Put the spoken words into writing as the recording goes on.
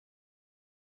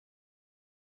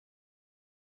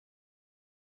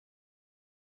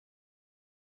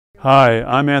Hi,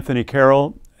 I'm Anthony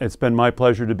Carroll. It's been my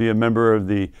pleasure to be a member of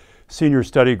the Senior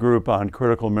Study Group on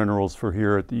Critical Minerals for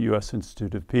here at the U.S.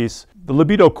 Institute of Peace. The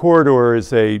Lobito Corridor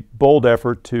is a bold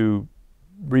effort to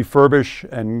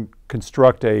refurbish and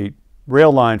construct a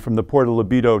rail line from the port of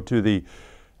Lobito to the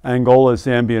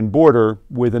Angola-Zambian border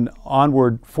with an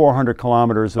onward 400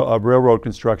 kilometers of railroad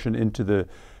construction into the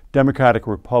Democratic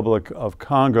Republic of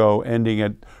Congo, ending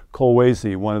at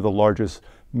Kolwezi, one of the largest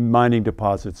mining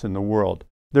deposits in the world.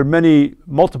 There are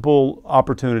multiple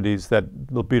opportunities that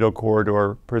the Lobito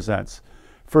Corridor presents.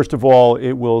 First of all,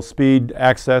 it will speed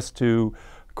access to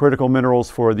critical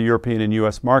minerals for the European and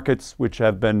U.S. markets, which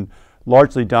have been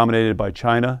largely dominated by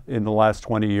China in the last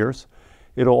 20 years.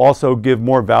 It'll also give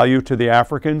more value to the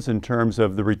Africans in terms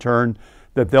of the return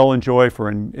that they'll enjoy for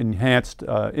enhanced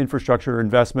infrastructure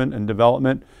investment and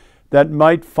development that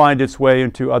might find its way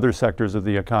into other sectors of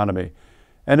the economy.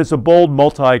 And it's a bold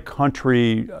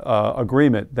multi-country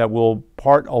agreement that will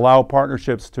allow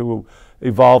partnerships to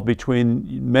evolve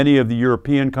between many of the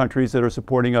European countries that are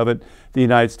supporting of it, the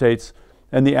United States,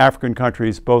 and the African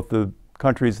countries, both the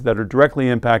countries that are directly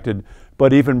impacted,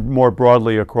 but even more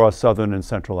broadly across Southern and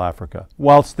Central Africa.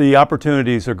 Whilst the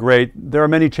opportunities are great, there are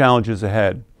many challenges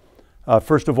ahead.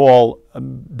 First of all,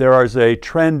 there is a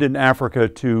trend in Africa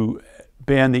to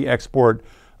ban the export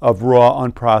of raw,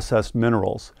 unprocessed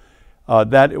minerals.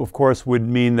 That, of course, would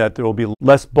mean that there will be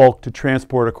less bulk to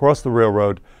transport across the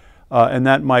railroad, and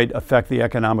that might affect the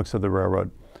economics of the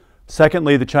railroad.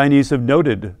 Secondly, the Chinese have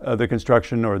noted the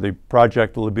construction or the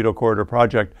project, the Lobito Corridor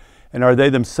project, and are they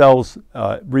themselves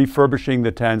refurbishing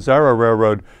the Tanzara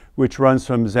Railroad, which runs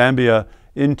from Zambia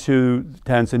into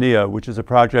Tanzania, which is a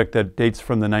project that dates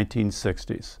from the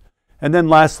 1960s. And then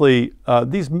lastly,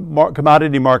 these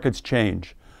commodity markets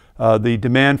change. The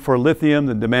demand for lithium,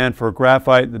 the demand for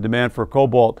graphite, the demand for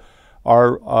cobalt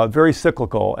are very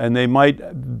cyclical, and they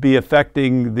might be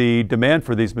affecting the demand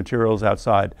for these materials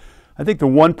outside. I think the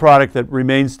one product that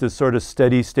remains the sort of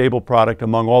steady, stable product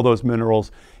among all those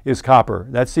minerals is copper.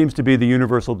 That seems to be the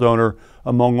universal donor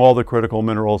among all the critical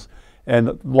minerals,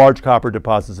 and large copper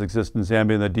deposits exist in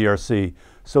Zambia and the DRC.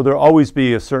 So there'll always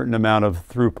be a certain amount of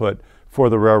throughput for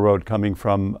the railroad coming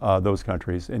from those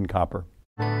countries in copper.